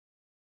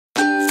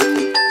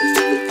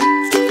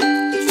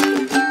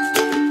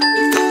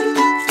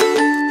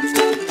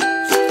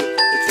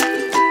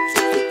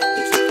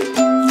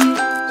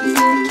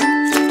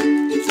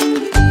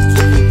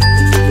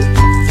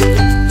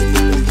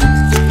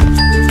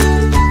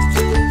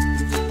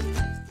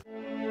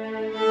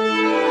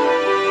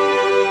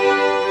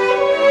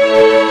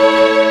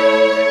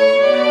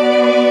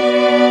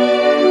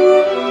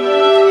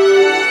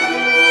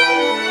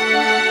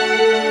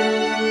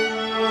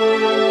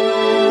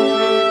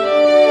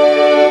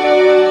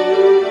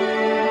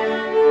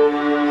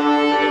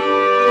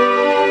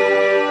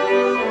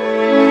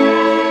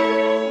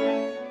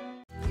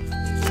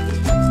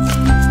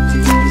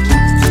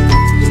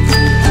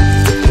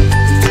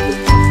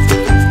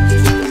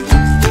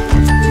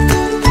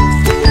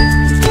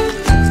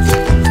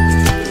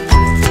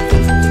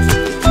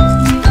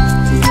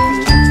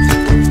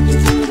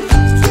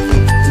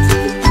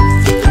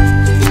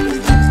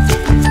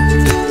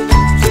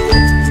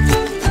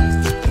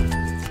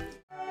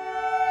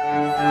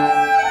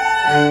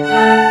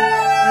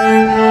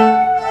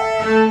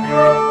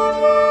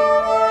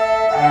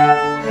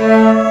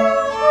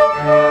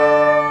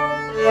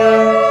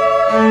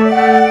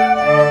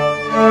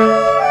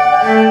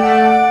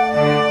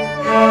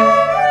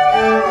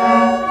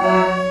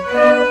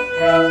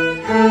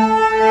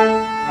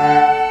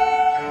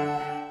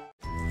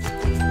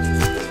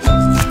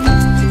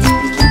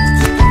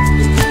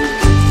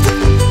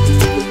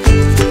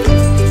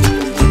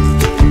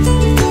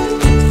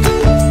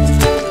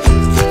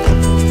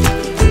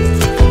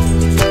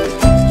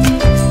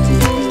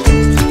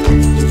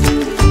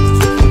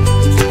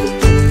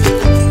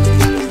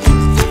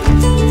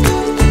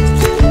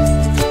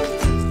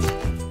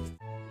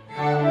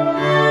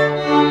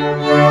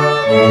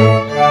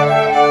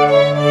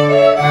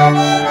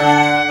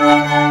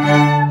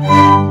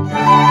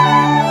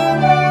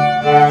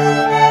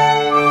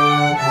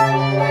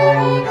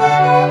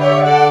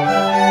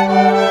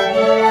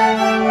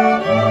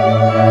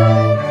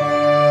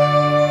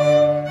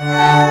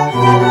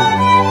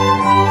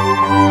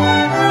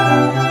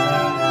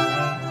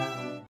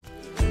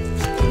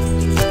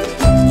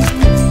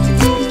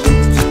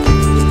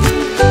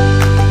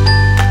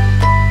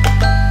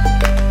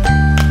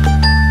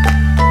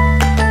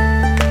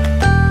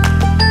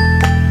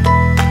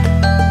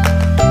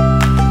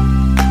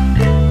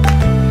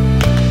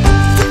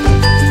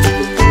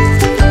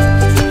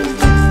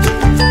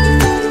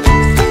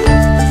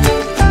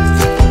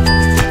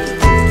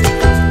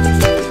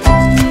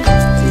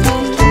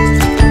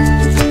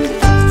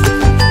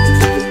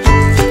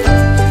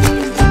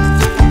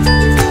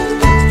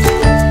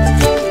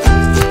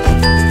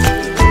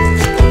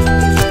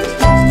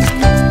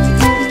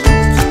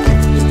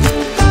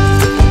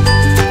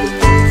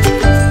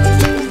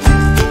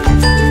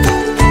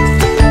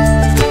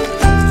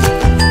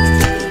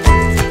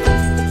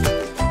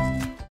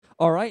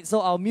So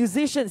our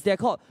musicians, they're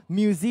called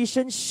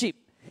MusicianSheep.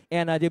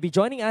 And they'll be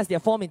joining us. They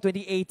formed in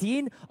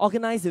 2018,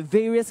 organized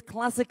various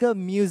classical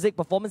music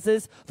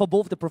performances for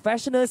both the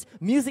professionals,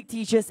 music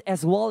teachers,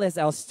 as well as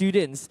our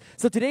students.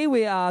 So today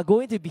we are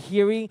going to be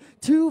hearing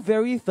two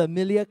very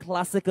familiar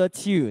classical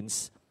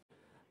tunes.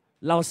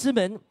 老师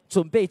们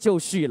准备就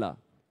绪了，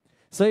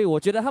所以我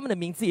觉得他们的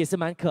名字也是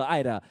蛮可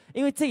爱的，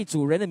因为这一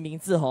组人的名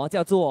字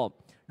叫做，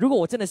如果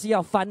我真的是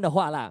要翻的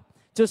话啦，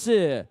就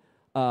是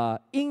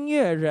音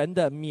乐人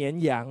的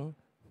绵羊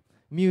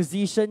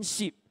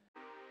 ，musicianship。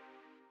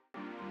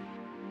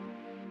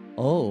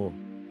哦，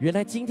原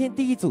来今天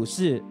第一组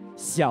是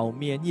小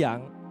绵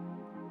羊。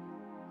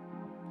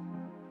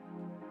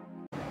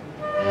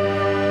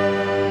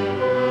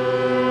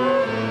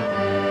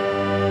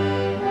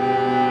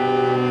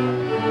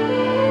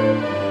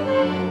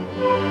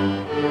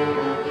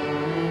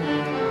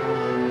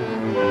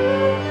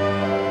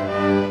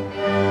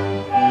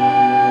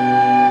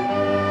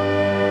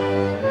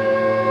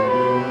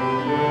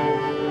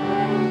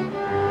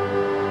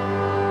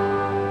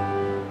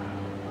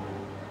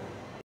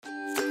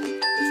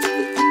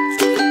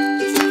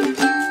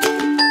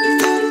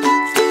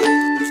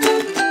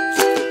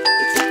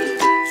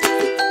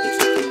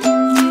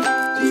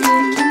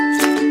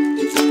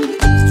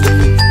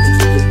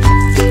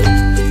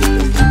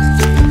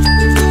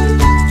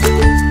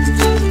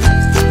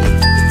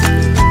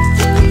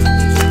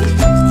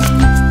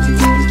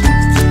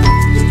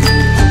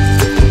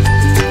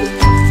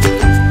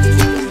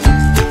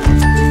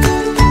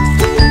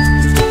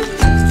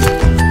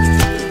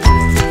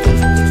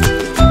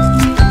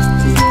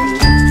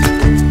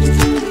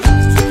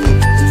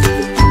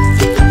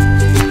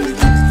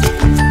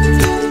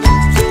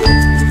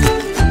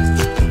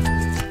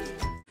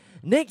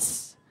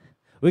Next,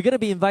 we're going to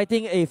be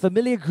inviting a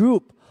familiar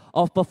group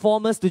of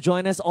performers to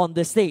join us on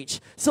the stage.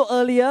 So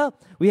earlier,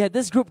 we had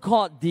this group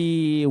called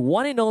the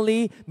one and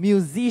only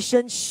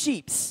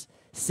MusicianSheep,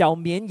 小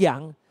绵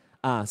羊.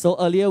 So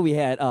earlier we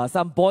had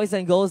some boys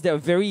and girls that were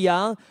very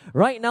young.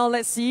 Right now,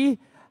 let's see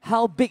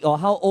how big or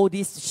how old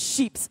these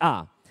sheeps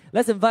are.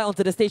 Let's invite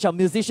onto the stage our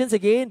musicians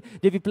again.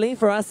 They'll be playing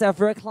for us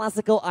several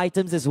classical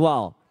items as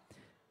well.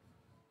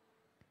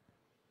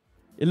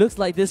 It looks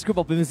like this group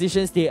of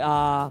musicians, they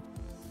are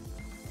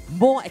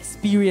more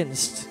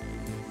experienced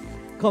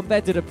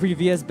compared to the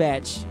previous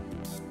batch.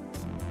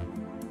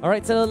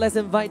 Alright, so let's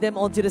invite them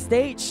onto the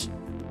stage.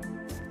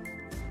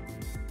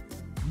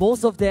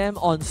 Most of them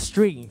on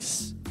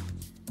strings.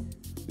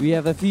 We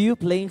have a few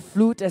playing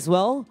flute as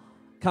well,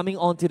 coming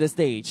onto the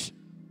stage.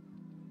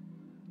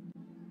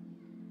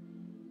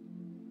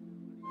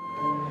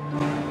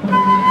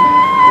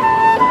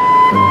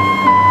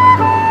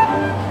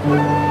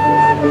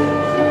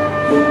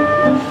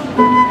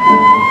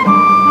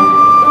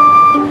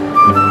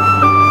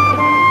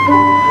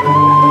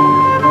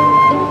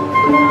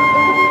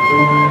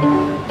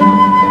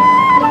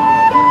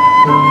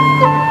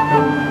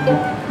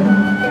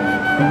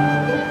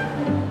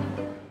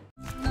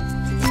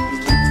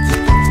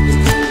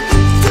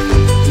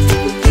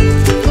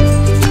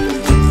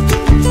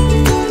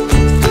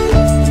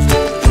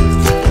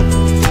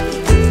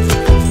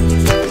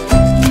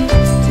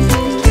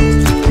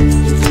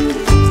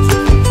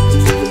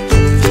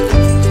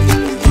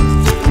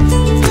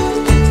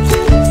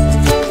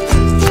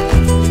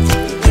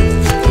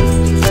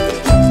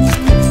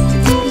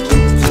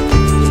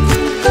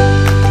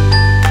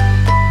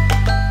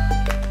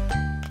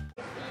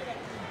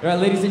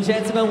 Ladies and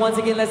gentlemen, once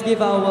again, let's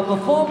give our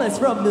performers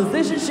from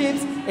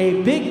MusicianSheep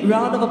a big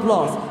round of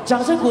applause.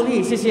 掌声鼓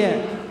励，谢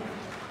谢。